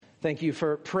Thank you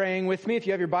for praying with me. If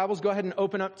you have your Bibles, go ahead and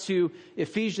open up to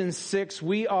Ephesians 6.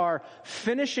 We are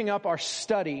finishing up our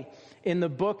study in the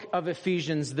book of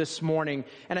Ephesians this morning.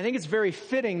 And I think it's very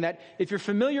fitting that if you're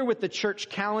familiar with the church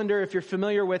calendar, if you're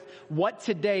familiar with what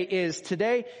today is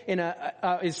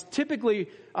typically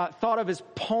thought of as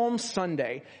Palm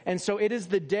Sunday. And so it is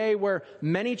the day where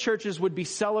many churches would be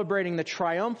celebrating the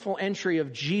triumphal entry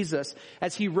of Jesus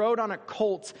as he rode on a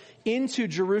colt into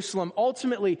Jerusalem,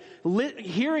 ultimately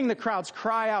hearing the crowds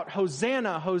cry out,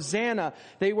 "Hosanna, Hosanna."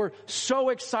 They were so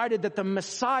excited that the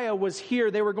Messiah was here.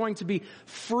 They were going to be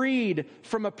freed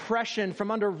from oppression,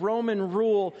 from under Roman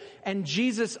rule. And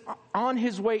Jesus, on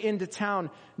his way into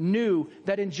town, knew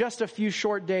that in just a few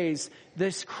short days,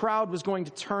 this crowd was going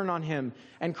to turn on him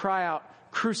and cry out,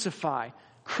 "Crucify,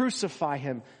 crucify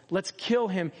him. Let's kill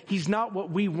him. He's not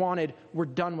what we wanted. We're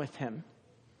done with him."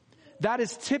 That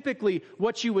is typically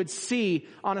what you would see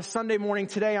on a Sunday morning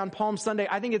today, on Palm Sunday.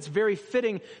 I think it's very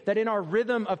fitting that in our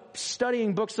rhythm of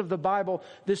studying books of the Bible,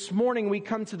 this morning we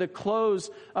come to the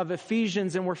close of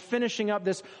Ephesians and we're finishing up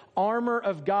this armor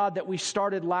of God that we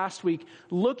started last week,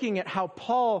 looking at how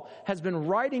Paul has been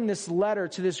writing this letter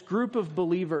to this group of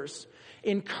believers,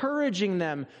 encouraging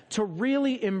them to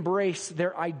really embrace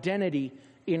their identity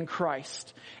in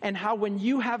Christ. And how when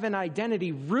you have an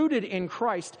identity rooted in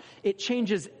Christ, it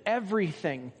changes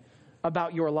everything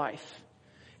about your life.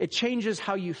 It changes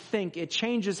how you think. It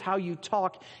changes how you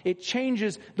talk. It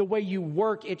changes the way you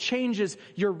work. It changes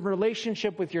your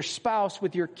relationship with your spouse,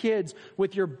 with your kids,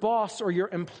 with your boss or your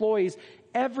employees.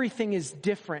 Everything is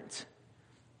different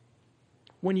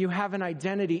when you have an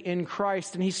identity in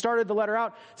Christ. And he started the letter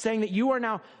out saying that you are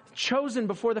now chosen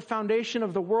before the foundation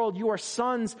of the world. You are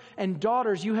sons and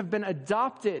daughters. You have been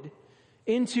adopted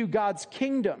into God's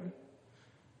kingdom.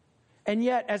 And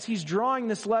yet, as he's drawing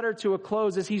this letter to a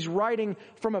close, as he's writing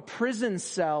from a prison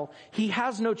cell, he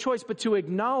has no choice but to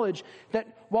acknowledge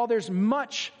that while there's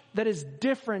much that is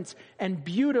different and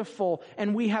beautiful,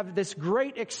 and we have this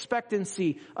great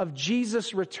expectancy of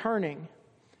Jesus returning,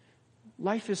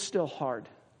 life is still hard.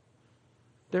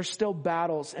 There's still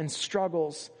battles and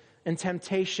struggles and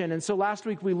temptation. And so last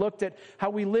week we looked at how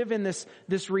we live in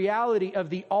this reality of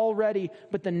the already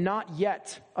but the not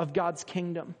yet of God's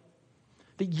kingdom.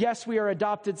 That yes, we are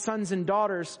adopted sons and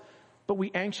daughters, but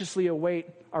we anxiously await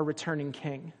our returning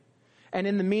King. And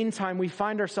in the meantime, we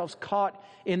find ourselves caught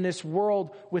in this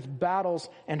world with battles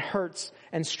and hurts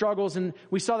and struggles. And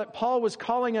we saw that Paul was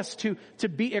calling us to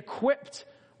be equipped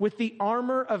with the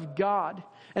armor of God.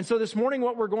 And so this morning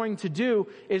what we're going to do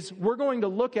is we're going to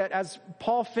look at, as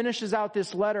Paul finishes out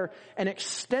this letter, an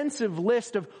extensive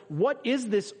list of what is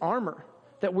this armor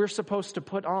that we're supposed to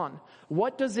put on?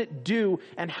 What does it do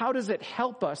and how does it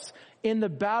help us in the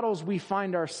battles we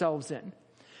find ourselves in?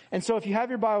 And so if you have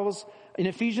your Bibles, in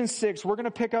Ephesians 6, we're going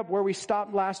to pick up where we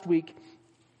stopped last week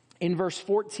in verse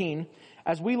 14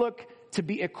 as we look to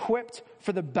be equipped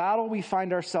for the battle we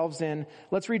find ourselves in.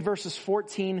 Let's read verses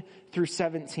 14 through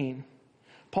 17.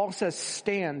 Paul says,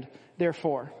 "Stand,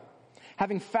 therefore,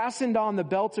 having fastened on the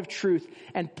belt of truth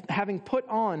and having put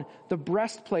on the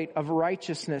breastplate of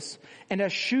righteousness, and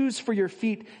as shoes for your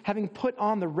feet, having put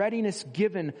on the readiness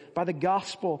given by the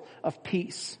gospel of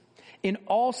peace. In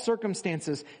all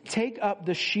circumstances, take up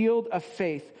the shield of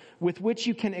faith with which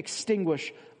you can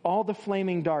extinguish all the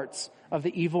flaming darts of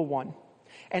the evil one.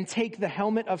 And take the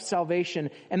helmet of salvation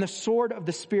and the sword of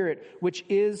the Spirit, which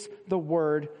is the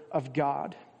word of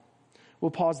God." We'll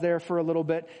pause there for a little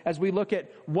bit as we look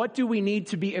at what do we need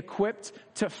to be equipped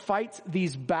to fight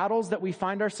these battles that we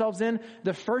find ourselves in.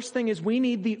 The first thing is we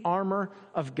need the armor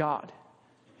of God.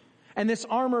 And this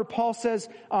armor, Paul says,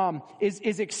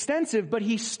 is extensive, but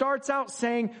he starts out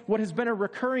saying what has been a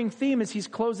recurring theme as he's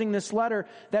closing this letter,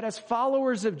 that as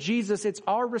followers of Jesus, it's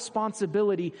our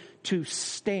responsibility to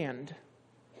stand.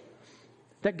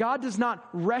 That God does not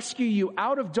rescue you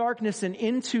out of darkness and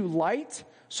into light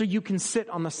so you can sit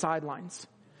on the sidelines.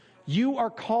 You are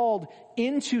called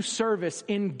into service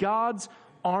in God's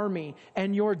army,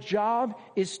 and your job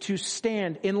is to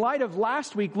stand. In light of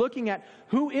last week looking at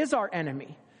who is our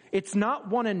enemy, it's not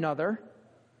one another.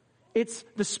 It's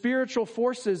the spiritual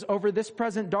forces over this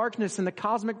present darkness and the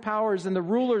cosmic powers and the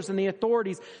rulers and the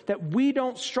authorities, that we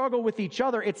don't struggle with each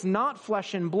other. It's not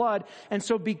flesh and blood. And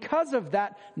so because of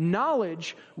that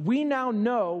knowledge, we now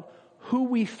know who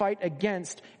we fight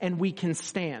against and we can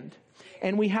stand.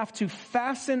 And we have to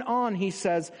fasten on, he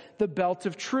says, the belt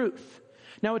of truth.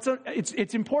 Now,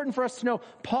 it's important for us to know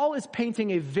Paul is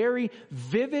painting a very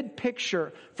vivid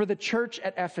picture for the church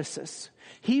at Ephesus.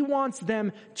 He wants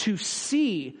them to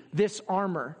see this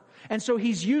armor. And so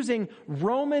he's using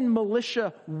Roman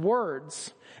militia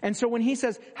words. And so when he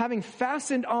says, having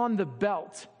fastened on the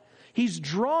belt, he's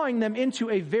drawing them into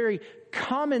a very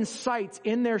common sight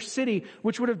in their city,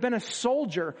 which would have been a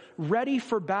soldier ready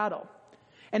for battle.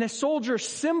 And a soldier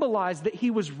symbolized that he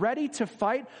was ready to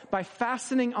fight by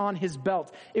fastening on his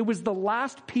belt. It was the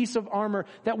last piece of armor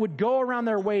that would go around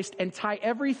their waist and tie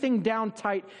everything down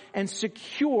tight and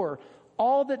secure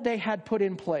all that they had put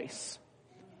in place.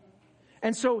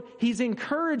 And so he's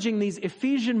encouraging these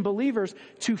Ephesian believers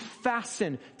to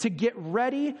fasten, to get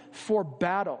ready for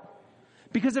battle.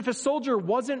 Because if a soldier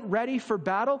wasn't ready for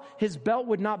battle, his belt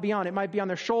would not be on. It might be on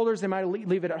their shoulders. They might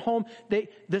leave it at home.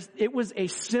 It was a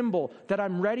symbol that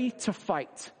I'm ready to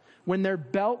fight. When their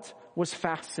belt was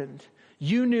fastened,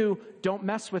 you knew, don't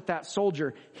mess with that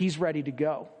soldier. He's ready to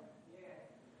go.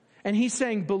 And he's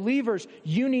saying, believers,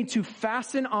 you need to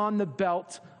fasten on the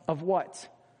belt of what?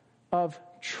 Of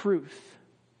truth.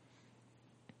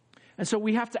 And so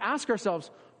we have to ask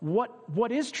ourselves,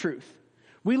 what is truth?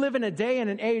 We live in a day and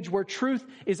an age where truth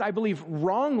is, I believe,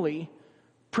 wrongly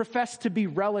professed to be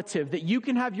relative. That you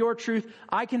can have your truth,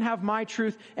 I can have my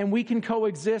truth, and we can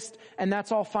coexist, and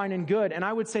that's all fine and good. And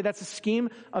I would say that's a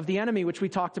scheme of the enemy, which we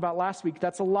talked about last week.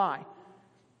 That's a lie.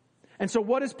 And so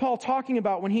what is Paul talking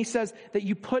about when he says that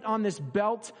you put on this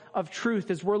belt of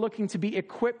truth as we're looking to be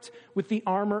equipped with the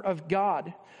armor of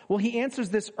God? Well, he answers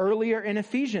this earlier in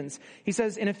Ephesians. He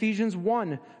says in Ephesians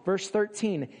 1, verse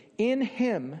 13, in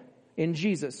him, in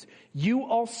Jesus, you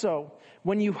also,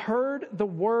 when you heard the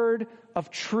word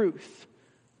of truth,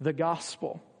 the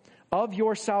gospel of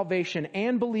your salvation,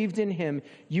 and believed in him,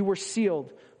 you were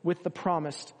sealed with the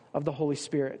promise of the Holy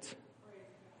Spirit.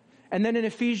 And then in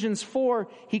Ephesians 4,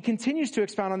 he continues to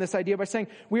expound on this idea by saying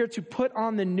we are to put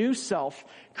on the new self,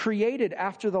 created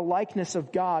after the likeness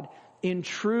of God in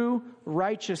true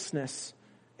righteousness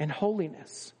and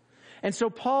holiness. And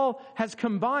so Paul has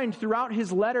combined throughout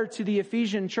his letter to the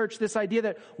Ephesian church this idea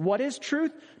that what is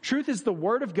truth? Truth is the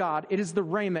word of God. It is the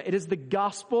rhema. It is the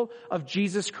gospel of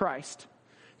Jesus Christ.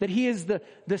 That he is the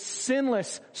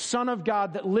sinless Son of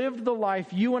God that lived the life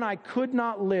you and I could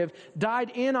not live,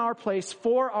 died in our place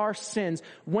for our sins,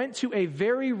 went to a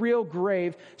very real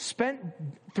grave, spent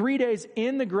 3 days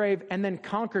in the grave, and then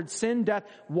conquered sin, death,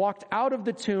 walked out of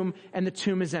the tomb, and the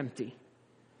tomb is empty.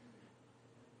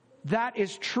 That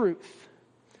is truth.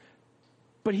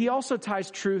 But he also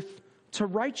ties truth to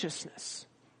righteousness.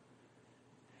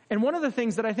 And one of the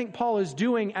things that I think Paul is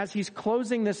doing as he's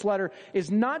closing this letter is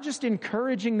not just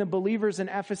encouraging the believers in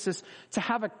Ephesus to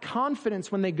have a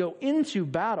confidence when they go into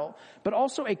battle, but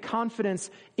also a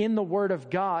confidence in the Word of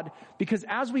God. Because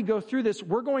as we go through this,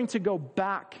 we're going to go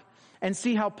back and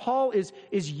see how Paul is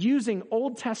using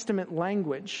Old Testament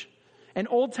language and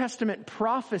Old Testament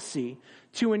prophecy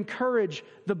to encourage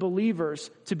the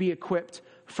believers to be equipped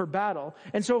for battle.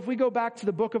 And so if we go back to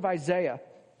the book of Isaiah,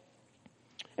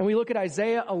 and we look at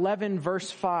Isaiah 11 verse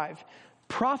 5,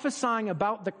 prophesying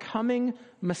about the coming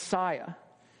Messiah,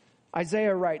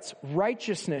 Isaiah writes,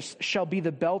 righteousness shall be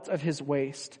the belt of his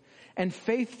waist, and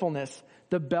faithfulness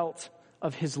the belt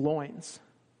of his loins.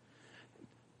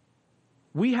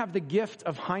 We have the gift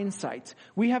of hindsight.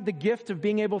 We have the gift of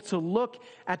being able to look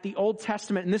at the Old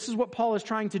Testament. And this is what Paul is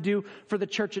trying to do for the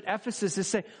church at Ephesus, is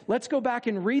say, let's go back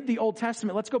and read the Old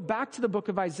Testament. Let's go back to the book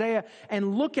of Isaiah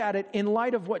and look at it in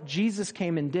light of what Jesus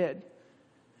came and did.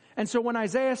 And so when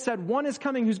Isaiah said, one is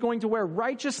coming who's going to wear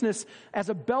righteousness as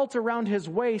a belt around his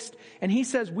waist, and he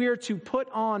says we are to put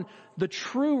on the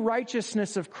true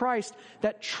righteousness of Christ,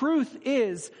 that truth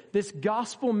is this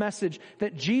gospel message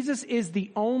that Jesus is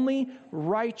the only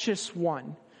righteous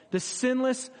one, the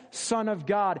sinless Son of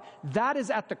God. That is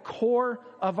at the core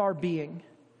of our being.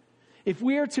 If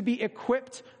we are to be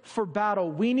equipped for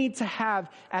battle, we need to have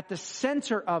at the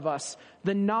center of us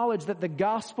the knowledge that the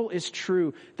gospel is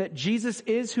true, that Jesus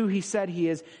is who he said he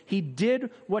is. He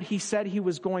did what he said he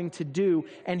was going to do,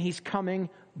 and he's coming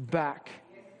back.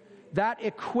 That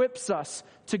equips us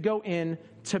to go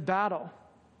into battle.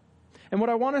 And what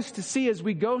I want us to see as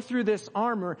we go through this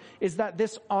armor is that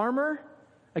this armor,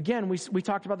 again, we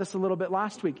talked about this a little bit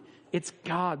last week, it's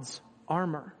God's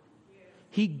armor.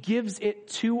 He gives it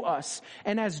to us.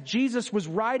 And as Jesus was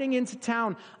riding into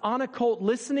town on a colt,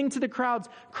 listening to the crowds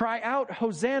cry out,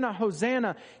 Hosanna,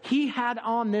 Hosanna, he had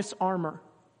on this armor.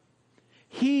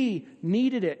 He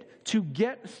needed it to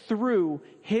get through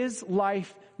his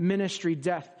life, ministry,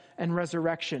 death, and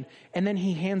resurrection. And then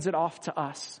he hands it off to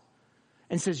us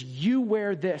and says, you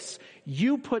wear this.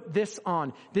 You put this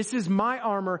on. This is my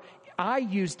armor. I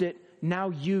used it. Now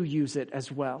you use it as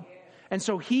well. And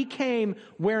so he came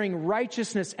wearing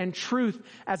righteousness and truth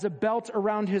as a belt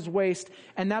around his waist.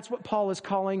 And that's what Paul is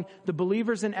calling the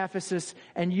believers in Ephesus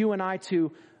and you and I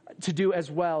to do as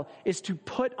well, is to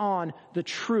put on the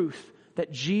truth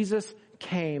that Jesus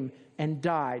came and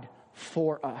died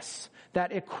for us.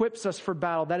 That equips us for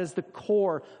battle. That is the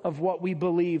core of what we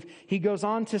believe. He goes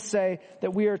on to say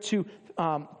that we are to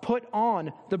put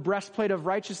on the breastplate of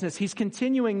righteousness. He's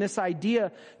continuing this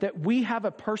idea that we have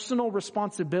a personal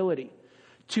responsibility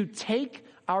to take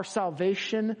our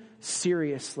salvation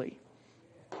seriously.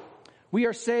 We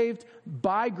are saved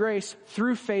by grace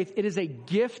through faith. It is a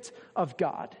gift of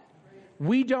God.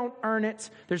 We don't earn it.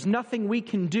 There's nothing we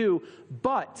can do.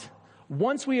 But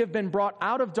once we have been brought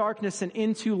out of darkness and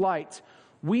into light,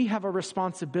 we have a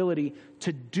responsibility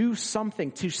to do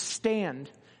something, to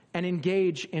stand and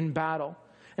engage in battle.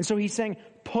 And so he's saying,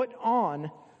 put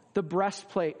on the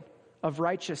breastplate of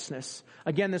righteousness.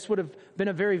 Again, this would have been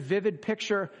a very vivid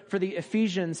picture for the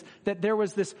Ephesians, that there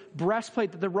was this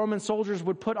breastplate that the Roman soldiers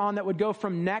would put on that would go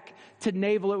from neck to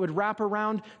navel. It would wrap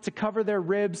around to cover their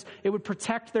ribs. It would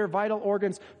protect their vital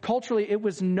organs. Culturally, it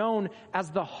was known as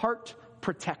the heart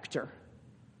protector.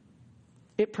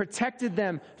 It protected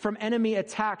them from enemy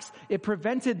attacks. It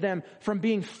prevented them from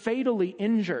being fatally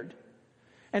injured.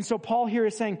 And so Paul here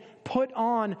is saying, put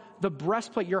on the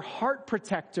breastplate. Your heart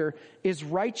protector is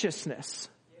righteousness.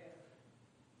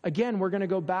 Again, we're going to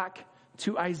go back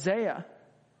to Isaiah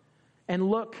and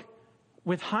look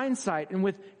with hindsight and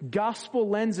with gospel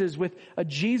lenses, with a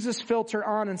Jesus filter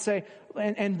on, and say,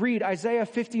 and read Isaiah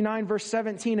 59 verse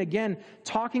 17 again,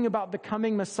 talking about the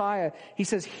coming Messiah. He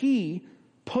says, he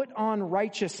put on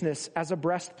righteousness as a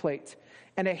breastplate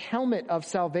and a helmet of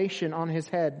salvation on his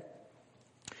head.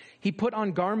 He put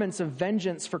on garments of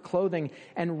vengeance for clothing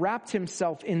and wrapped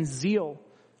himself in zeal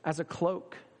as a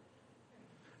cloak.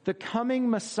 The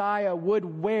coming Messiah would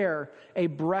wear a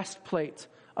breastplate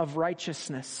of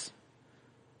righteousness,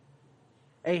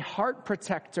 a heart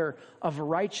protector of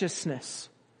righteousness,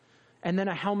 and then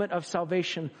a helmet of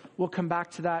salvation. We'll come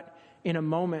back to that in a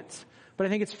moment. But I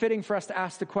think it's fitting for us to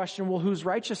ask the question, well, whose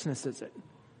righteousness is it?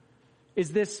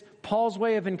 Is this Paul's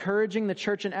way of encouraging the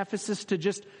church in Ephesus to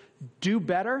just do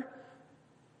better,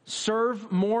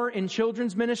 serve more in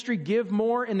children's ministry, give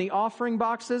more in the offering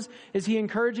boxes? Is he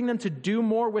encouraging them to do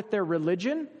more with their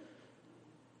religion?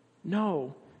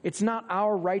 No, it's not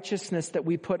our righteousness that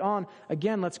we put on.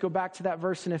 Again, let's go back to that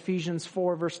verse in Ephesians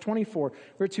 4, verse 24.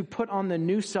 We're to put on the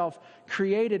new self,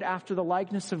 created after the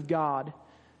likeness of God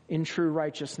in true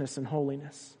righteousness and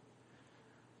holiness.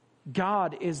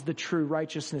 God is the true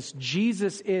righteousness.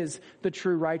 Jesus is the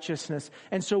true righteousness.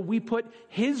 And so we put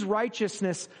his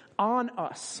righteousness on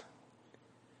us.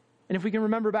 And if we can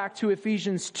remember back to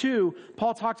Ephesians 2,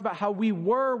 Paul talked about how we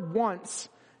were once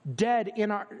dead in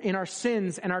our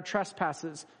sins and our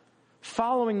trespasses,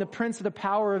 following the prince of the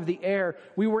power of the air.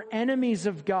 We were enemies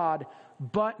of God,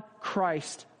 but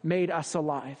Christ made us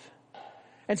alive.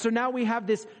 And so now we have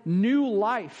this new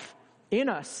life in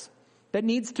us that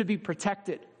needs to be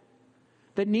protected,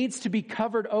 that needs to be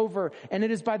covered over. And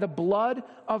it is by the blood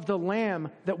of the Lamb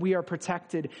that we are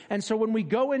protected. And so when we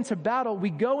go into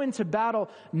battle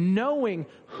knowing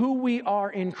who we are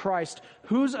in Christ,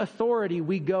 whose authority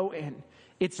we go in.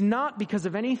 It's not because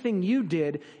of anything you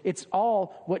did. It's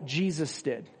all what Jesus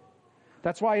did.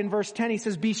 That's why in verse 10 he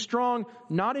says, be strong,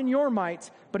 not in your might,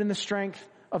 but in the strength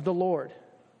of the Lord.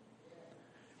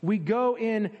 We go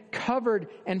in covered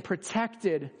and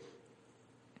protected,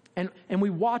 and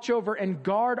we watch over and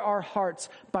guard our hearts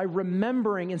by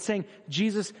remembering and saying,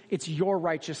 Jesus, it's your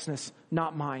righteousness,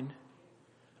 not mine.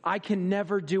 I can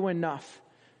never do enough.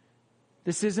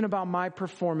 This isn't about my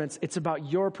performance. It's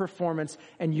about your performance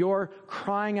and your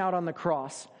crying out on the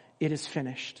cross. It is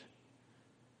finished.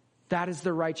 That is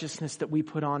the righteousness that we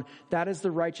put on. That is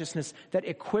the righteousness that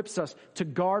equips us to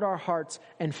guard our hearts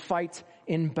and fight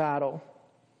in battle.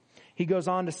 He goes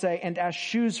on to say, and as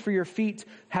shoes for your feet,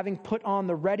 having put on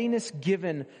the readiness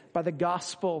given by the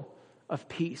gospel of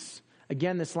peace.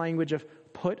 Again, this language of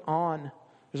put on.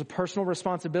 There's a personal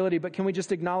responsibility, but can we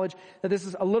just acknowledge that this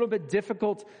is a little bit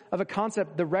difficult of a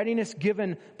concept, the readiness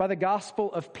given by the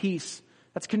gospel of peace.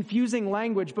 That's confusing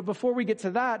language, but before we get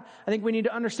to that, I think we need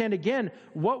to understand again,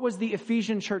 what was the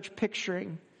Ephesian church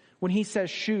picturing when he says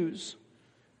shoes?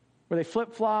 Were they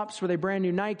flip-flops? Were they brand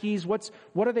new Nikes?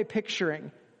 What are they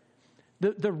picturing?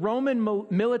 The Roman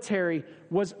military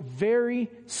was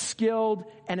very skilled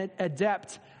and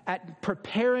adept at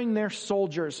preparing their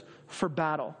soldiers for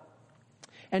battle.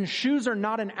 And shoes are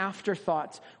not an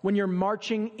afterthought when you're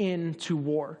marching into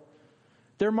war.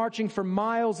 They're marching for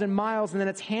miles and miles, and then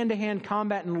it's hand-to-hand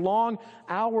combat and long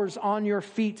hours on your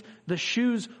feet. The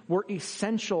shoes were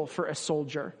essential for a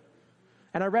soldier.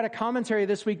 And I read a commentary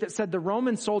this week that said the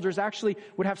Roman soldiers actually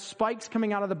would have spikes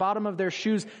coming out of the bottom of their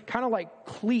shoes, kind of like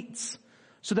cleats,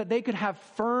 so that they could have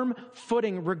firm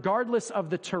footing regardless of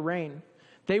the terrain.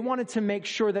 They wanted to make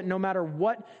sure that no matter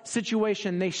what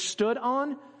situation they stood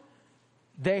on,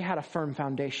 they had a firm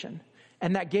foundation.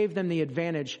 And that gave them the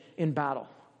advantage in battle.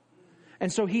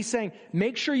 And so he's saying,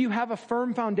 make sure you have a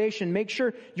firm foundation. Make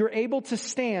sure you're able to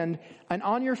stand, and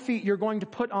on your feet you're going to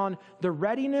put on the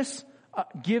readiness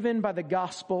given by the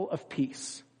gospel of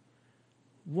peace.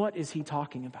 What is he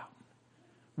talking about?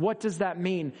 What does that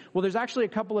mean? Well, there's actually a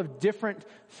couple of different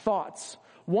thoughts.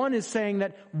 One is saying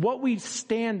that what we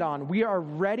stand on, we are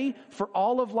ready for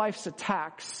all of life's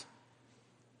attacks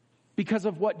because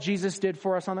of what Jesus did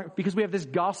for us because we have this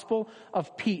gospel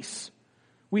of peace.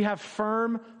 We have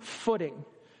firm footing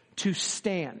to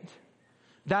stand.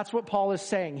 That's what Paul is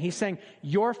saying. He's saying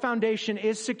your foundation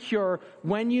is secure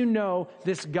when you know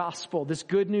this gospel, this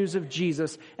good news of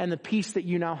Jesus, and the peace that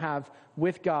you now have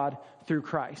with God through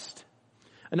Christ.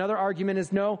 Another argument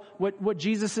is no,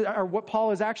 what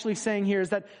Paul is actually saying here is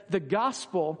that the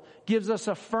gospel gives us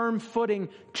a firm footing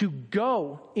to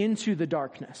go into the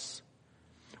darkness.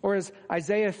 Or as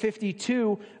Isaiah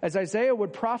 52, as Isaiah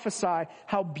would prophesy,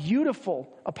 how beautiful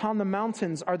upon the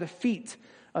mountains are the feet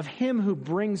of him who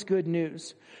brings good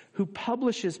news, who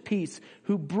publishes peace,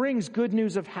 who brings good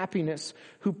news of happiness,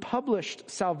 who published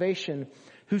salvation,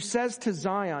 who says to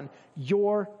Zion,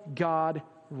 your God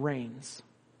reigns.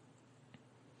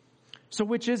 So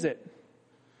which is it?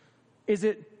 Is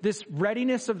it this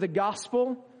readiness of the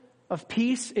gospel of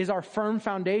peace is our firm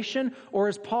foundation? Or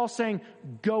is Paul saying,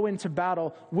 go into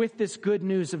battle with this good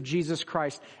news of Jesus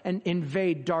Christ and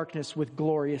invade darkness with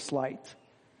glorious light?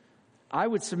 I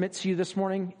would submit to you this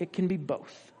morning, it can be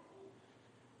both.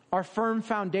 Our firm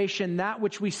foundation, that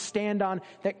which we stand on,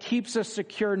 that keeps us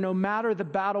secure no matter the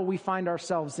battle we find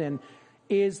ourselves in,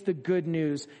 is the good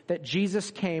news that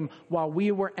Jesus came while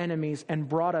we were enemies and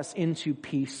brought us into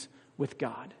peace with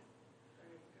God.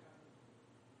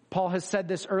 Paul has said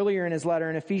this earlier in his letter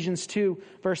in Ephesians 2,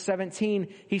 verse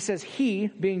 17. He says, he,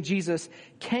 being Jesus,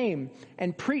 came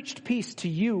and preached peace to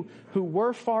you who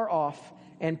were far off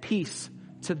and peace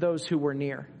to those who were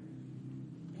near.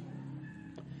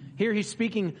 Here he's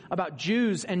speaking about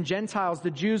Jews and Gentiles.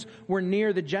 The Jews were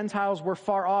near, the Gentiles were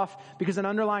far off, because an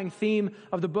underlying theme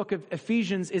of the book of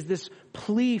Ephesians is this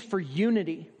plea for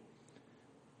unity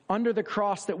under the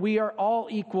cross, that we are all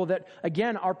equal, that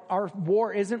again, our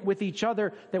war isn't with each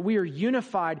other, that we are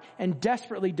unified and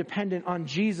desperately dependent on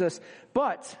Jesus.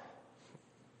 But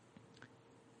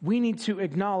we need to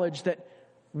acknowledge that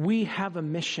we have a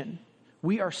mission.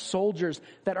 We are soldiers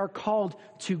that are called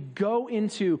to go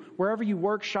into wherever you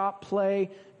work, shop,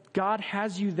 play. God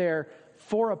has you there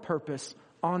for a purpose,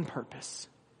 on purpose.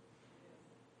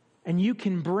 And you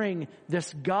can bring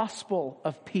this gospel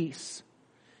of peace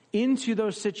into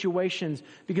those situations,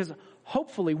 because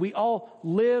hopefully we all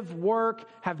live, work,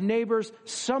 have neighbors,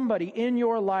 somebody in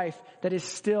your life that is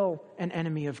still an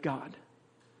enemy of God.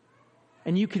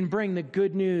 And you can bring the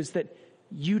good news that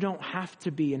you don't have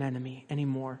to be an enemy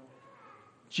anymore.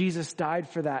 Jesus died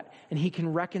for that, and he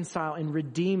can reconcile and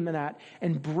redeem that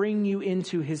and bring you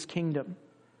into his kingdom.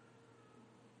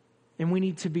 And we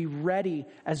need to be ready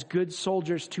as good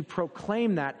soldiers to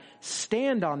proclaim that,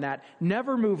 stand on that,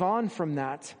 never move on from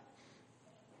that.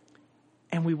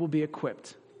 And we will be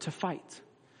equipped to fight,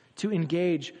 to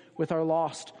engage with our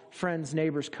lost friends,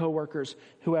 neighbors, coworkers,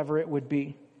 whoever it would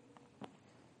be.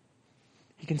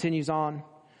 He continues on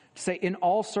to say, in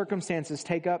all circumstances,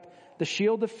 take up the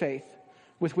shield of faith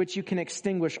with which you can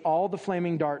extinguish all the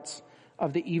flaming darts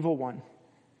of the evil one.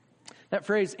 That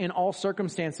phrase, in all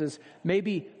circumstances, may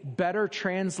be better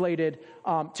translated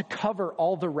to cover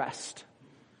all the rest.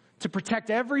 To protect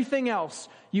everything else,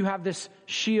 you have this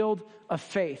shield of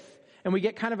faith. And we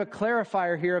get kind of a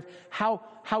clarifier here of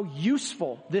how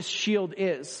useful this shield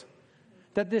is.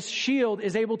 That this shield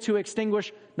is able to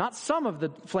extinguish not some of the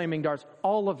flaming darts,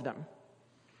 all of them.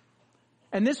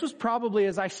 And this was probably,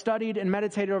 as I studied and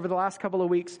meditated over the last couple of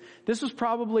weeks, this was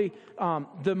probably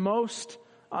the most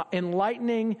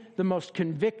enlightening, the most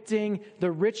convicting,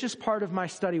 the richest part of my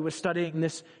study was studying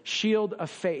this shield of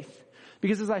faith.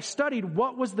 Because as I studied,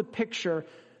 what was the picture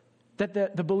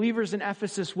that the believers in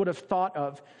Ephesus would have thought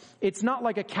of? It's not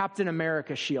like a Captain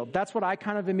America shield. That's what I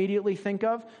kind of immediately think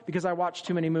of because I watch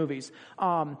too many movies.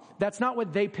 That's not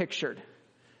what they pictured.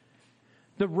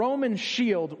 The Roman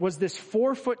shield was this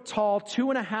 4 foot tall,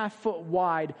 2.5 foot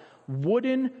wide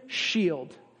wooden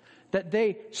shield that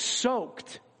they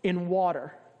soaked in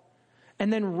water,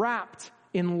 and then wrapped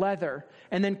in leather,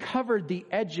 and then covered the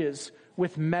edges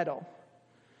with metal.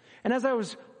 And as I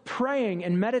was praying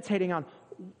and meditating on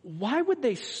why would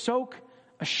they soak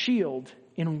a shield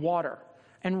in water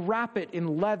and wrap it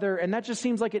in leather? And that just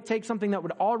seems like it takes something that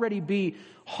would already be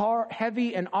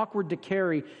heavy and awkward to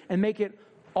carry and make it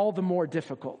all the more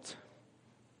difficult.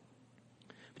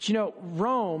 But you know,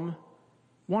 Rome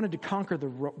wanted to conquer the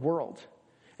world.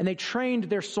 And they trained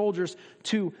their soldiers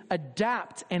to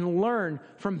adapt and learn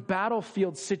from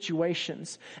battlefield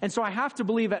situations. And so I have to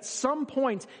believe at some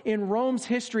point in Rome's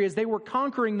history, as they were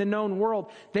conquering the known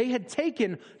world, they had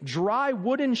taken dry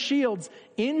wooden shields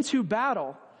into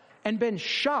battle and been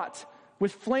shot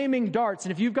with flaming darts.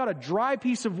 And if you've got a dry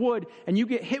piece of wood and you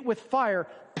get hit with fire,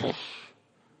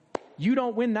 you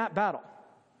don't win that battle.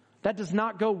 That does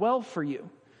not go well for you.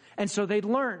 And so they'd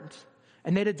learned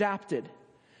and they'd adapted.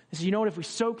 They said, you know what, if we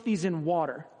soak these in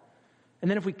water, and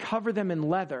then if we cover them in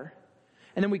leather,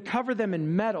 and then we cover them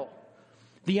in metal,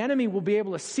 the enemy will be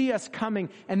able to see us coming,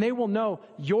 and they will know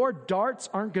your darts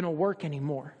aren't going to work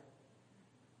anymore.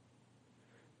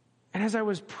 And as I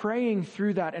was praying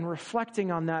through that and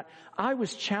reflecting on that, I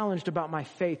was challenged about my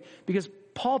faith, because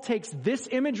Paul takes this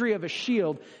imagery of a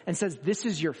shield and says, this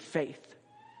is your faith.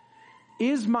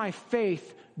 Is my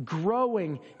faith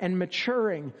growing and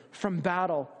maturing from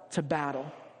battle to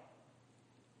battle?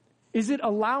 Is it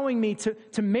allowing me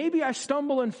to maybe I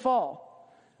stumble and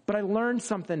fall, but I learned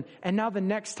something, and now the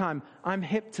next time I'm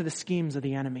hip to the schemes of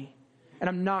the enemy, and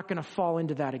I'm not going to fall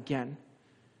into that again.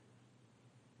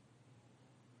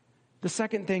 The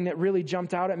second thing that really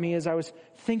jumped out at me as I was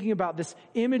thinking about this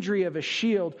imagery of a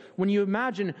shield, when you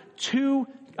imagine two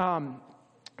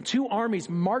armies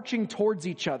marching towards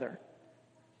each other,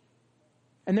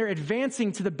 and they're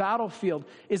advancing to the battlefield,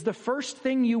 is the first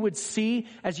thing you would see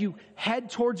as you head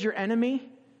towards your enemy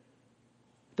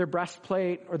their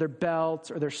breastplate or their belt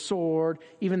or their sword,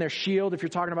 even their shield, if you're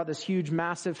talking about this huge,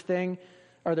 massive thing,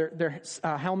 or their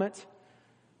helmet?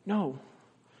 No.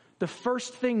 The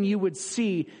first thing you would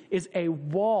see is a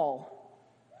wall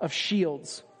of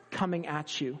shields coming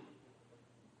at you.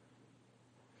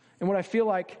 And what I feel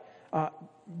like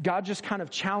God just kind of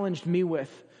challenged me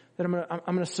with, that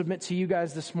I'm going to submit to you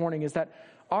guys this morning, is that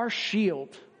our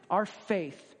shield, our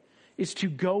faith, is to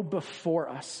go before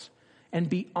us and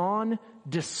be on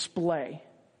display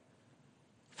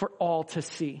for all to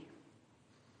see.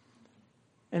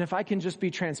 And if I can just be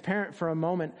transparent for a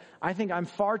moment, I think I'm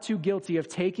far too guilty of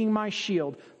taking my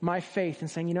shield, my faith,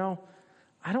 and saying, you know,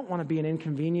 I don't want to be an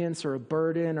inconvenience or a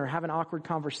burden or have an awkward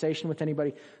conversation with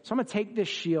anybody. So I'm going to take this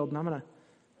shield and I'm going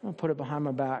to put it behind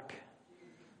my back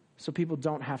so people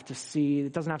don't have to see.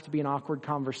 It doesn't have to be an awkward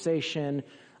conversation.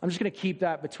 I'm just going to keep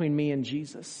that between me and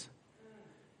Jesus.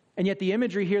 And yet the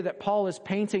imagery here that Paul is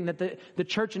painting, that the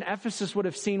church in Ephesus would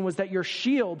have seen, was that your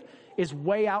shield is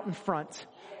way out in front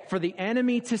for the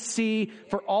enemy to see,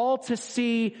 for all to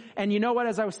see. And you know what?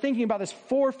 As I was thinking about this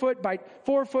 4 foot by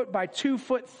 2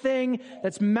 foot thing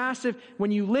that's massive,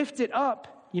 when you lift it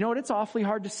up, you know what? It's awfully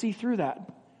hard to see through that.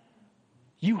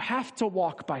 You have to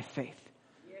walk by faith.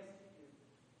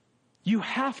 You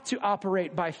have to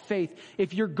operate by faith.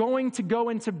 If you're going to go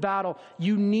into battle,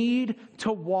 you need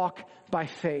to walk by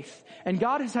faith. And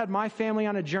God has had my family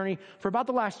on a journey for about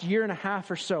the last year and a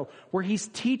half or so, where He's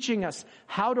teaching us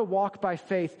how to walk by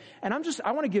faith. And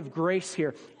I want to give grace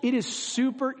here. It is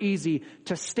super easy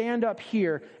to stand up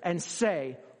here and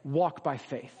say, walk by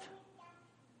faith.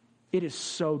 It is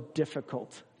so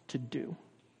difficult to do.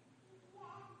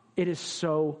 It is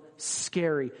so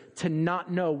scary to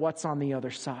not know what's on the other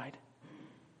side.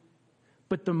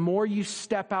 But the more you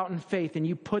step out in faith and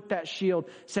you put that shield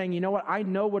saying, you know what, I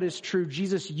know what is true.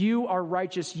 Jesus, you are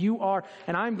righteous. You are,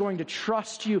 and I'm going to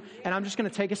trust you, and I'm just going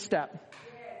to take a step.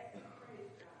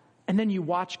 And then you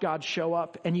watch God show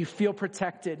up and you feel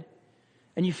protected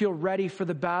and you feel ready for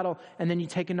the battle, and then you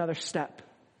take another step.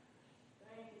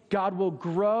 God will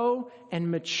grow and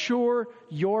mature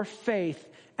your faith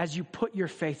as you put your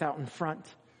faith out in front.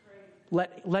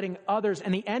 Letting others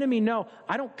and the enemy know,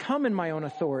 I don't come in my own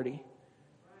authority.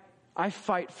 I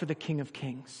fight for the King of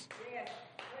Kings.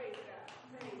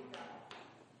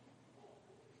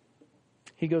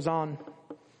 He goes on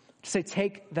to say,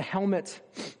 take the helmet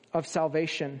of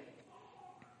salvation.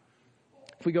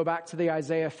 If we go back to the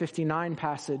Isaiah 59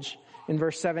 passage in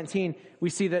verse 17, we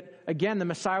see that, again, the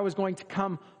Messiah was going to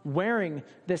come wearing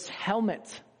this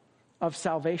helmet of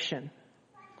salvation.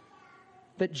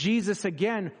 That Jesus,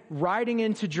 again, riding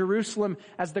into Jerusalem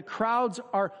as the crowds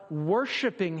are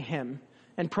worshiping Him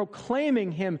and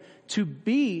proclaiming Him to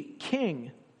be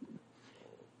King,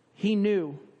 He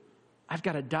knew, I've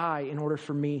got to die in order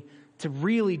for me to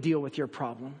really deal with your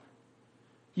problem.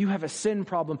 You have a sin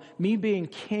problem. Me being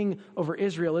king over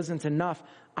Israel isn't enough.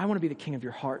 I want to be the king of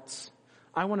your hearts.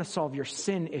 I want to solve your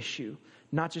sin issue,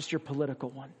 not just your political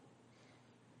one.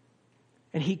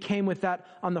 And he came with that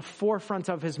on the forefront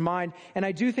of his mind. And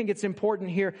I do think it's important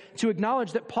here to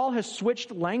acknowledge that Paul has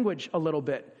switched language a little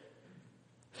bit.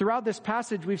 Throughout this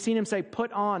passage, we've seen him say,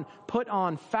 put on,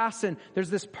 fasten. There's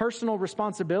this personal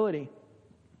responsibility.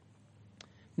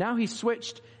 Now he's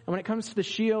switched. And when it comes to the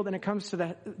shield and it comes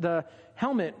to the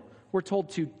helmet, we're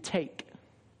told to take.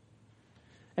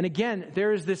 And again,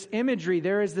 there is this imagery,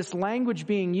 there is this language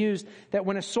being used that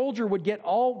when a soldier would get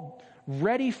all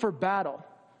ready for battle,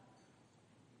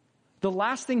 the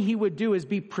last thing he would do is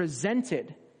be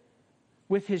presented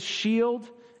with his shield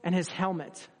and his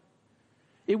helmet.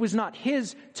 It was not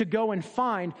his to go and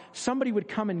find. Somebody would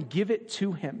come and give it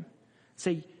to him.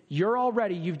 Say, you're all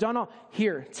ready. You've done all.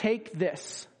 Here, take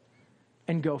this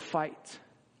and go fight.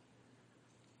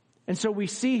 And so we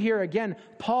see here again,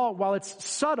 Paul, while it's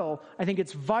subtle, I think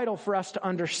it's vital for us to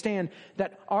understand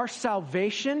that our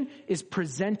salvation is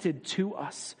presented to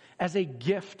us as a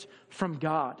gift from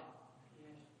God.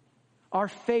 Our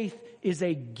faith is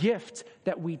a gift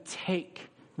that we take.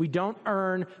 We don't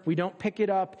earn. We don't pick it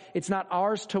up. It's not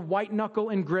ours to white knuckle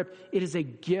and grip. It is a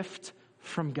gift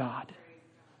from God.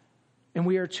 And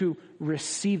we are to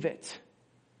receive it.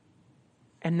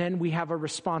 And then we have a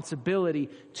responsibility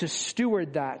to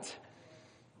steward that.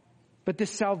 But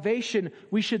this salvation,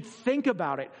 we should think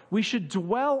about it. We should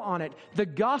dwell on it. The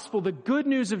gospel, the good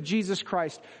news of Jesus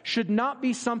Christ, should not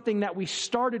be something that we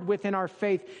started with in our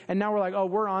faith and now we're like, oh,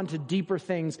 we're on to deeper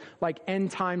things like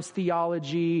end times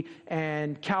theology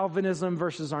and Calvinism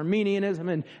versus Arminianism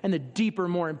and the deeper,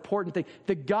 more important thing.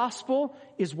 The gospel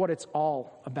is what it's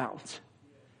all about.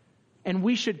 And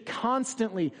we should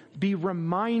constantly be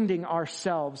reminding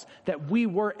ourselves that we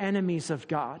were enemies of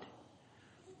God.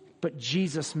 But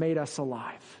Jesus made us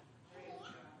alive.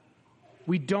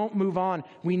 We don't move on.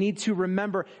 We need to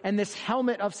remember. And this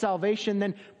helmet of salvation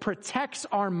then protects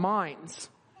our minds.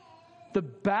 The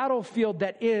battlefield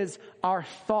that is our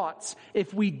thoughts.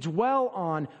 If we dwell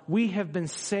on, we have been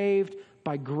saved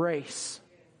by grace.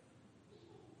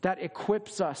 That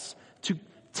equips us to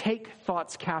take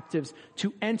thoughts captives,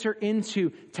 to enter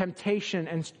into temptation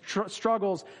and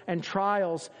struggles and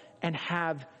trials and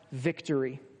have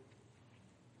victory.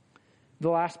 The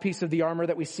last piece of the armor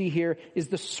that we see here is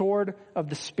the sword of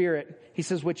the Spirit. He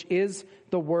says, which is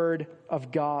the word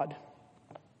of God.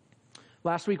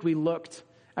 Last week we looked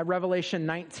at Revelation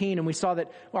 19 and we saw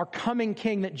that our coming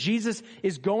king, that Jesus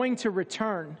is going to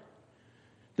return.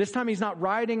 This time he's not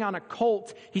riding on a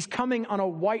colt. He's coming on a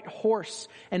white horse.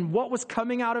 And what was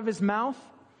coming out of his mouth?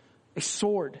 A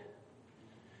sword.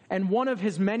 And one of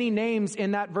his many names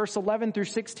in that verse 11 through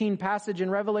 16 passage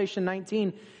in Revelation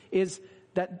 19 is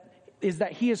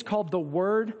that he is called the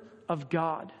Word of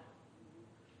God.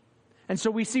 And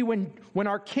so we see when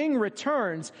our King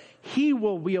returns, he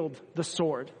will wield the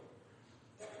sword.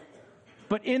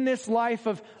 But in this life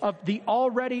of the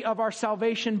already of our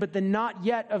salvation, but the not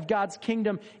yet of God's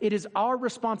kingdom, it is our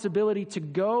responsibility to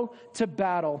go to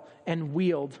battle and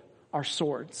wield our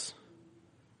swords,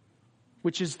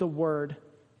 which is the Word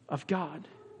of God.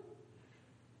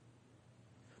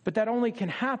 But that only can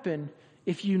happen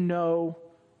if you know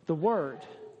the Word.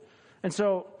 And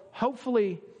so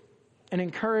hopefully an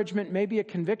encouragement, maybe a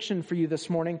conviction for you this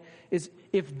morning is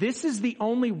if this is the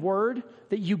only word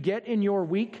that you get in your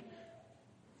week,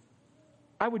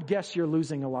 I would guess you're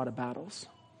losing a lot of battles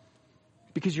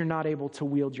because you're not able to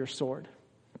wield your sword.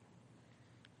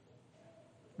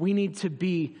 We need to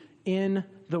be in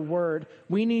the Word.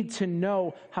 We need to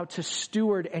know how to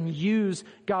steward and use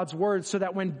God's Word so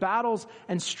that when battles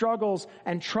and struggles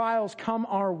and trials come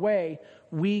our way,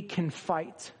 we can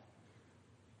fight.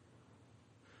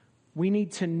 We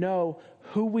need to know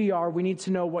who we are. We need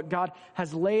to know what God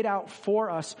has laid out for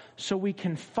us so we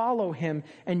can follow Him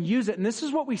and use it. And this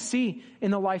is what we see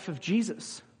in the life of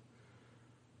Jesus.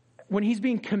 When he's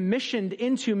being commissioned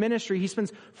into ministry, he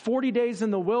spends 40 days in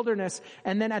the wilderness.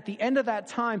 And then at the end of that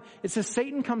time, it says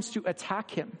Satan comes to attack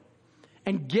him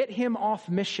and get him off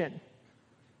mission.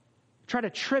 Try to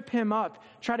trip him up.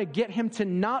 Try to get him to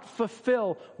not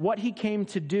fulfill what he came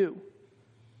to do.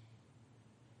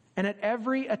 And at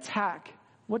every attack,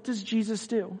 what does Jesus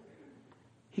do?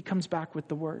 He comes back with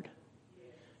the Word.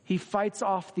 He fights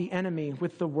off the enemy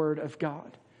with the Word of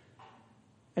God.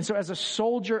 And so as a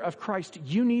soldier of Christ,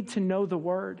 you need to know the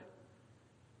Word.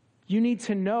 You need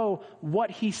to know what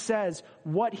He says,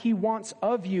 what He wants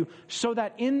of you, so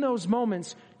that in those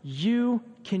moments, you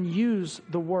can use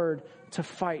the Word to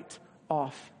fight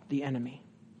off the enemy.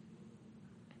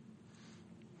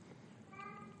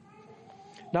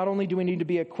 not only do we need to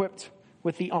be equipped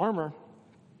with the armor,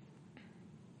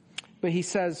 but he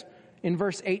says in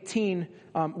verse 18,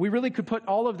 we really could put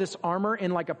all of this armor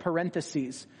in like a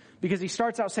parentheses, because he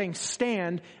starts out saying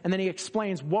stand, and then he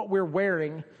explains what we're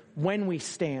wearing when we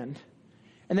stand.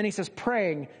 And then he says,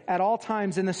 praying at all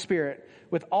times in the Spirit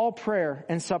with all prayer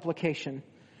and supplication.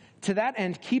 To that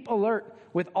end, keep alert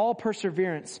with all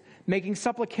perseverance, making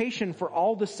supplication for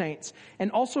all the saints,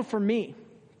 and also for me,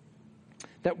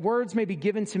 that words may be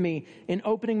given to me in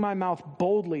opening my mouth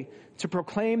boldly to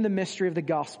proclaim the mystery of the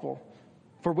gospel,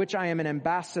 for which I am an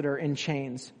ambassador in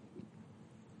chains,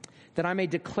 that I may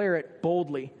declare it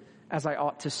boldly as I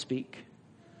ought to speak.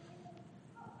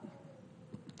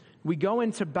 We go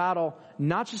into battle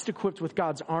not just equipped with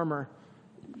God's armor,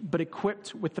 but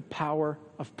equipped with the power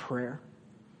of prayer.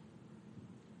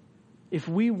 If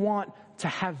we want to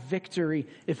have victory,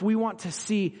 if we want to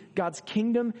see God's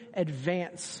kingdom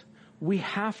advance, we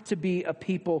have to be a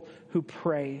people who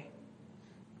pray.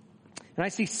 And I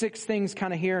see 6 things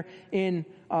kind of here in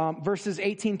verses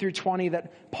 18 through 20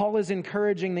 that Paul is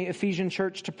encouraging the Ephesian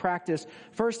church to practice.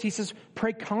 First, he says,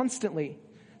 pray constantly. He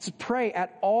says, pray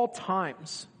at all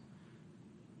times.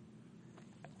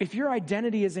 If your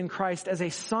identity is in Christ as a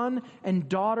son and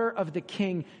daughter of the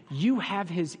King, you have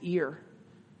his ear.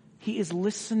 He is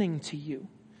listening to you.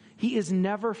 He is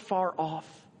never far off.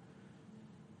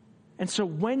 And so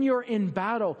when you're in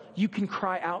battle, you can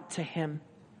cry out to him.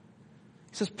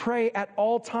 He says, pray at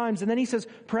all times. And then he says,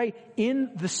 pray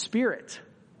in the Spirit.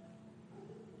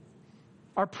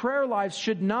 Our prayer lives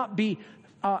should not be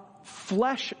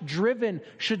flesh-driven,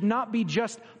 should not be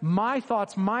just my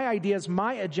thoughts, my ideas,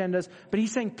 my agendas. But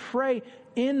he's saying, pray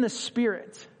in the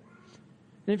Spirit.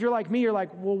 And if you're like me, you're like,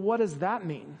 well, what does that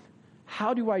mean?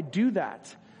 How do I do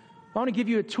that? I want to give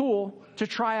you a tool to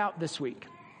try out this week.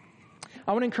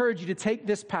 I want to encourage you to take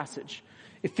this passage,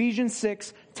 Ephesians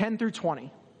 6, 10 through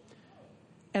 20.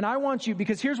 And I want you,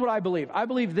 because here's what I believe. I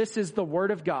believe this is the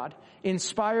Word of God,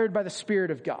 inspired by the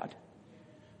Spirit of God.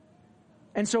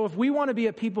 And so if we want to be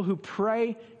a people who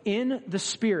pray in the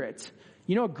Spirit,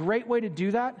 you know a great way to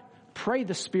do that? Pray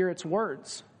the Spirit's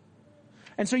words.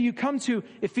 And so you come to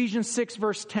Ephesians 6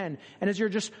 verse 10, and as you're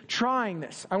just trying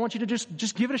this, I want you to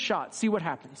just give it a shot, see what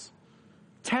happens.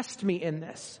 Test me in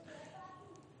this.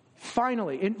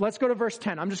 Finally, let's go to verse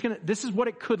 10. This is what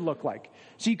it could look like.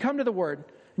 So you come to the Word,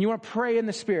 and you want to pray in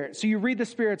the Spirit. So you read the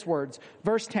Spirit's words.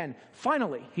 Verse 10,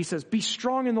 finally, he says, be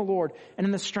strong in the Lord and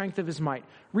in the strength of his might.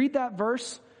 Read that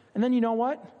verse, and then you know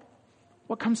what?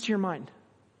 What comes to your mind?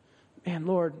 Man,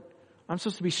 Lord, I'm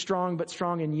supposed to be strong, but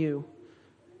strong in you.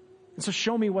 And so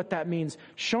show me what that means.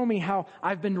 Show me how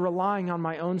I've been relying on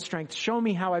my own strength. Show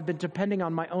me how I've been depending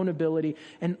on my own ability.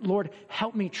 And Lord,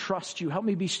 help me trust you. Help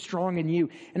me be strong in you.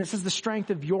 And it says the strength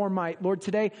of your might. Lord,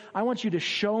 today I want you to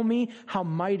show me how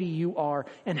mighty you are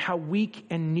and how weak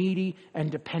and needy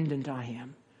and dependent I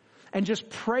am. And just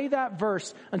pray that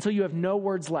verse until you have no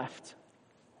words left.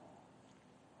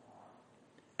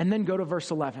 And then go to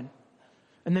verse 11.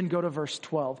 And then go to verse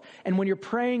 12. And when you're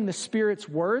praying the Spirit's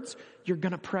words, you're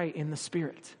going to pray in the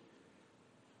Spirit.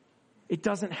 It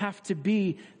doesn't have to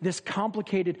be this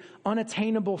complicated,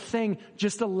 unattainable thing.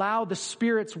 Just allow the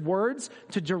Spirit's words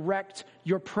to direct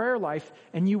your prayer life,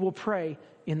 and you will pray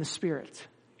in the Spirit.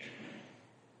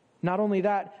 Not only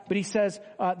that, but he says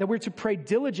that we're to pray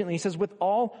diligently. He says with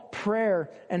all prayer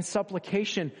and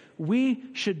supplication. We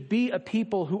should be a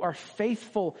people who are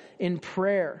faithful in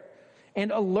prayer.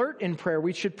 And alert in prayer.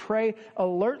 We should pray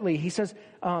alertly. He says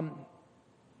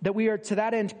that we are to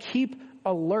that end keep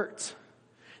alert.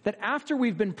 That after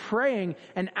we've been praying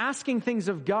and asking things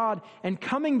of God and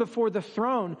coming before the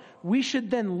throne, we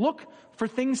should then look for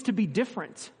things to be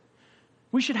different.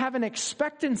 We should have an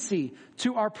expectancy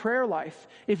to our prayer life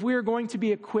if we are going to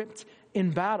be equipped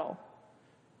in battle.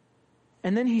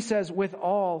 And then he says with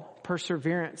all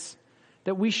perseverance.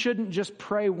 That we shouldn't just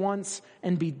pray once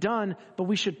and be done, but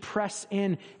we should press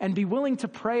in and be willing to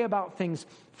pray about things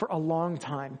for a long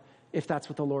time, if that's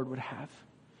what the Lord would have.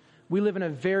 We live in a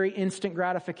very instant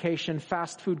gratification,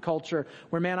 fast food culture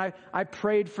where, man, I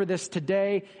prayed for this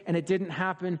today and it didn't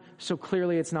happen, so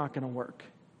clearly it's not going to work.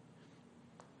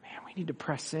 Man, we need to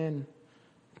press in,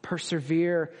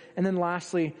 persevere. And then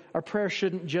lastly, our prayer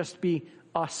shouldn't just be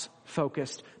us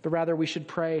focused, but rather we should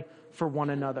pray for one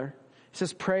another. It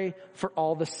says, pray for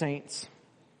all the saints.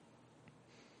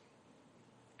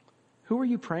 Who are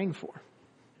you praying for?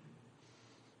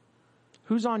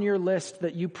 Who's on your list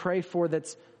that you pray for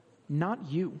that's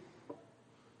not you?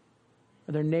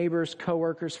 Are there neighbors,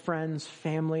 coworkers, friends,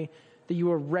 family that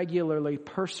you are regularly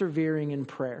persevering in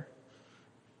prayer,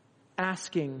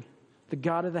 asking the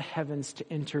God of the heavens to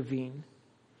intervene?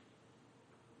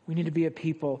 We need to be a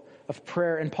people of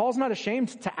prayer. And Paul's not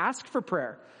ashamed to ask for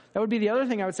prayer. That would be the other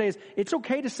thing I would say is it's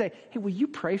okay to say, hey, will you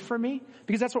pray for me?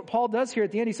 Because that's what Paul does here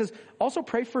at the end. He says, also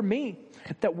pray for me,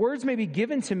 that words may be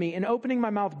given to me in opening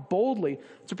my mouth boldly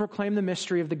to proclaim the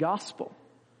mystery of the gospel.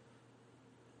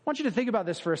 I want you to think about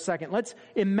this for a second. Let's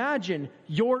imagine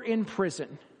you're in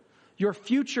prison. Your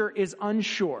future is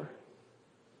unsure.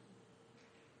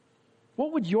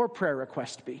 What would your prayer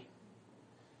request be?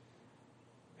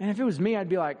 And if it was me, I'd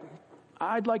be like,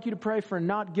 I'd like you to pray for a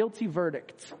not guilty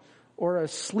verdict or a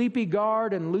sleepy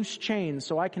guard and loose chains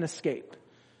so I can escape.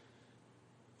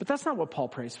 But that's not what Paul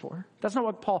prays for. That's not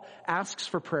what Paul asks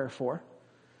for prayer for.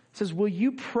 He says, will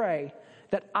you pray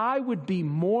that I would be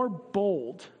more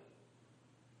bold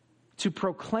to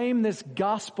proclaim this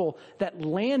gospel that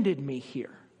landed me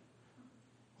here?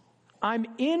 I'm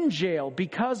in jail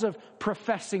because of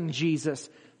professing Jesus.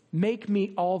 Make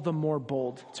me all the more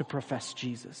bold to profess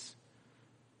Jesus.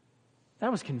 That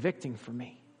was convicting for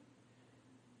me.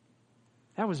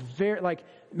 That was very,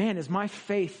 is my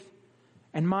faith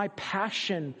and my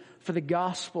passion for the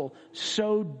gospel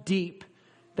so deep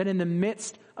that in the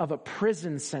midst of a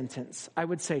prison sentence, I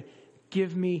would say,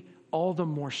 give me all the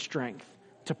more strength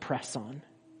to press on.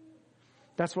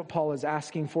 That's what Paul is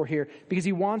asking for here, because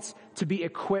he wants to be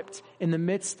equipped in the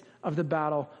midst of the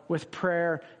battle with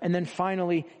prayer. And then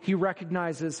finally, he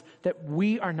recognizes that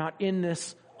we are not in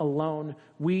this alone.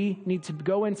 We need to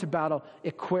go into battle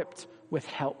equipped with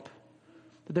help.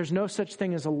 That there's no such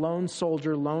thing as a lone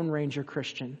soldier, lone ranger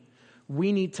Christian.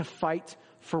 We need to fight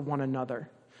for one another.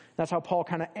 That's how Paul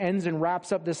kind of ends and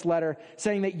wraps up this letter,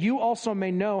 saying that you also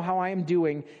may know how I am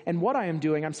doing and what I am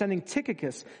doing. I'm sending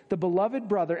Tychicus, the beloved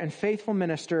brother and faithful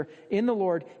minister in the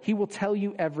Lord. He will tell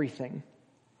you everything.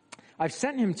 I've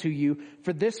sent him to you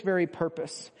for this very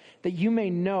purpose, that you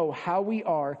may know how we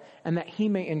are and that he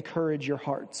may encourage your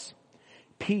hearts.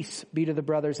 Peace be to the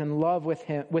brothers and love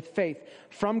with faith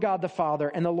from God the Father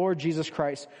and the Lord Jesus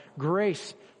Christ.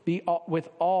 Grace be with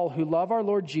all who love our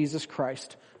Lord Jesus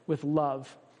Christ with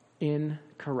love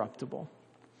incorruptible.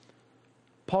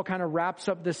 Paul kind of wraps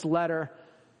up this letter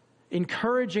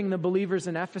encouraging the believers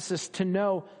in Ephesus to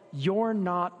know you're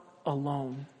not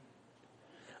alone.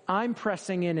 I'm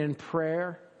pressing in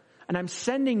prayer, and I'm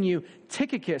sending you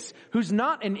Tychicus, who's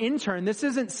not an intern. This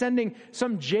isn't sending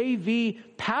some JV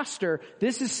pastor.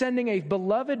 This is sending a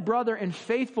beloved brother and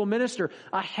faithful minister,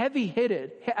 a heavy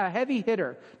hitter,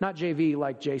 not JV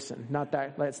like Jason. Not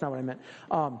that. That's not what I meant.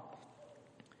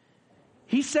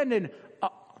 He's sending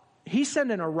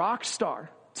a rock star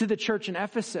to the church in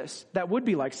Ephesus. That would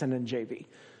be like sending JV.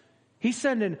 He's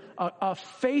sending a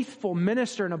faithful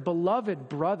minister and a beloved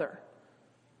brother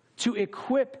to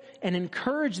equip and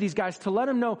encourage these guys, to let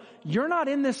them know you're not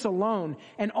in this alone.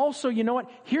 And also, you know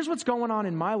what? Here's what's going on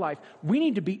in my life. We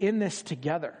need to be in this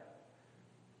together.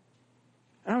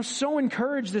 And I was so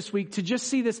encouraged this week to just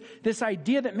see this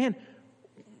idea that, man,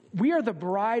 we are the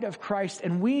bride of Christ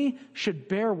and we should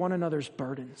bear one another's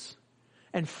burdens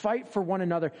and fight for one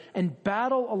another and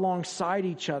battle alongside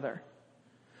each other.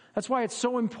 That's why it's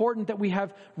so important that we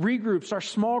have regroups, our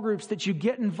small groups, that you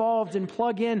get involved and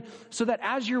plug in so that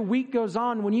as your week goes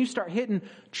on, when you start hitting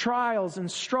trials and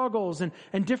struggles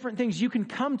and different things, you can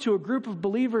come to a group of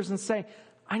believers and say,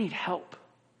 I need help.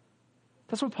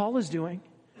 That's what Paul is doing.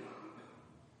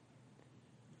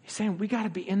 He's saying we got to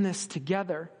be in this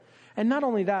together. And not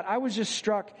only that, I was just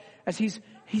struck as he's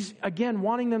again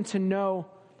wanting them to know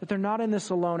that they're not in this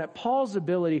alone, at Paul's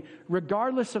ability,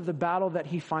 regardless of the battle that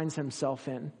he finds himself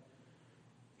in.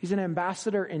 He's an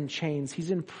ambassador in chains. He's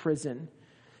in prison.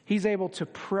 He's able to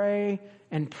pray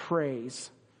and praise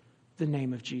the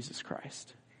name of Jesus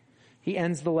Christ. He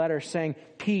ends the letter saying,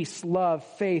 peace, love,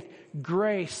 faith,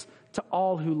 grace to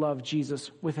all who love Jesus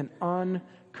with an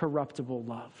uncorruptible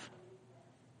love.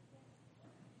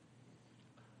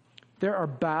 There are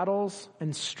battles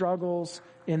and struggles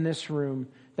in this room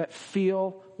that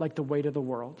feel like the weight of the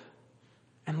world.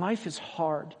 And life is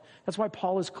hard. That's why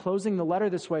Paul is closing the letter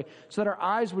this way, so that our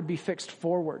eyes would be fixed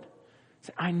forward.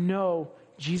 Say, I know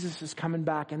Jesus is coming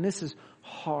back, and this is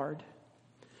hard.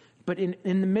 But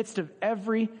in the midst of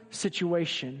every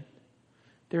situation,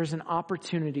 there is an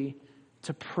opportunity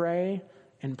to pray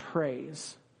and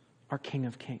praise our King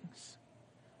of Kings.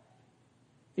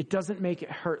 It doesn't make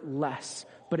it hurt less,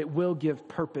 but it will give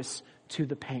purpose to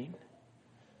the pain.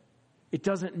 It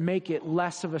doesn't make it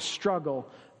less of a struggle,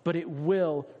 but it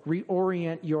will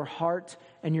reorient your heart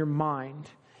and your mind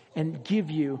and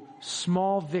give you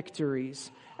small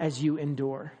victories as you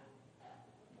endure.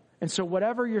 And so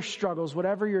whatever your struggles,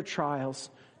 whatever your trials,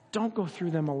 don't go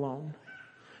through them alone.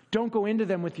 Don't go into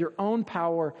them with your own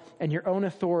power and your own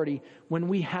authority when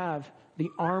we have the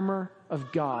armor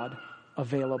of God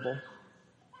available.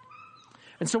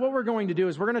 And so what we're going to do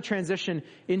is we're going to transition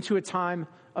into a time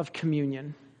of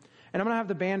communion. And I'm going to have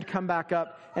the band come back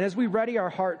up. And as we ready our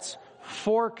hearts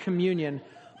for communion,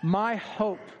 my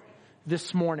hope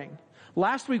this morning.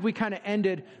 Last week we kind of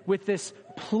ended with this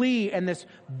plea and this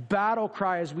battle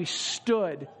cry as we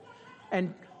stood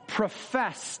and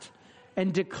professed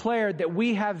and declared that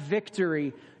we have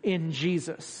victory in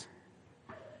Jesus.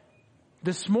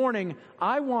 This morning,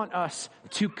 I want us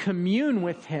to commune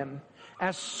with him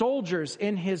as soldiers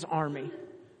in his army.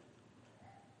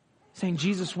 Saying,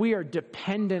 Jesus, we are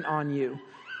dependent on you.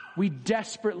 We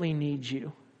desperately need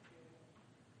you.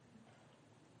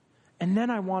 And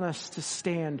then I want us to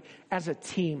stand as a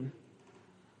team,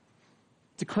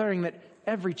 declaring that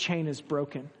every chain is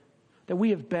broken, that we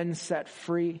have been set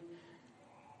free,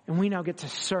 and we now get to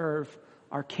serve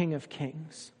our King of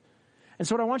Kings. And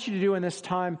so what I want you to do in this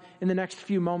time, in the next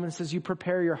few moments as you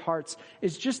prepare your hearts,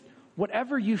 is just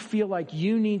whatever you feel like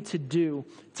you need to do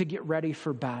to get ready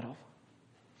for battle.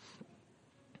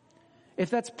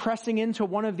 If that's pressing into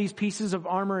one of these pieces of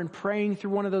armor and praying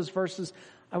through one of those verses,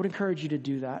 I would encourage you to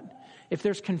do that. If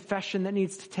there's confession that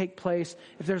needs to take place,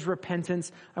 if there's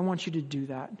repentance, I want you to do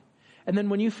that. And then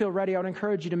when you feel ready, I would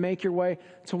encourage you to make your way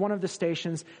to one of the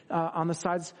stations on the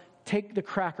sides. Take the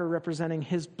cracker representing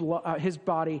his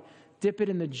body, dip it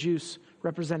in the juice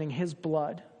representing his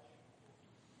blood.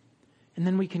 And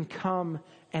then we can come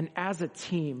and as a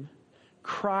team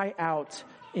cry out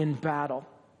in battle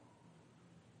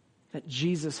that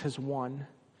Jesus has won,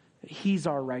 that he's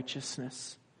our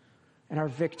righteousness, and our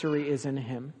victory is in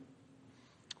him.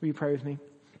 Will you pray with me?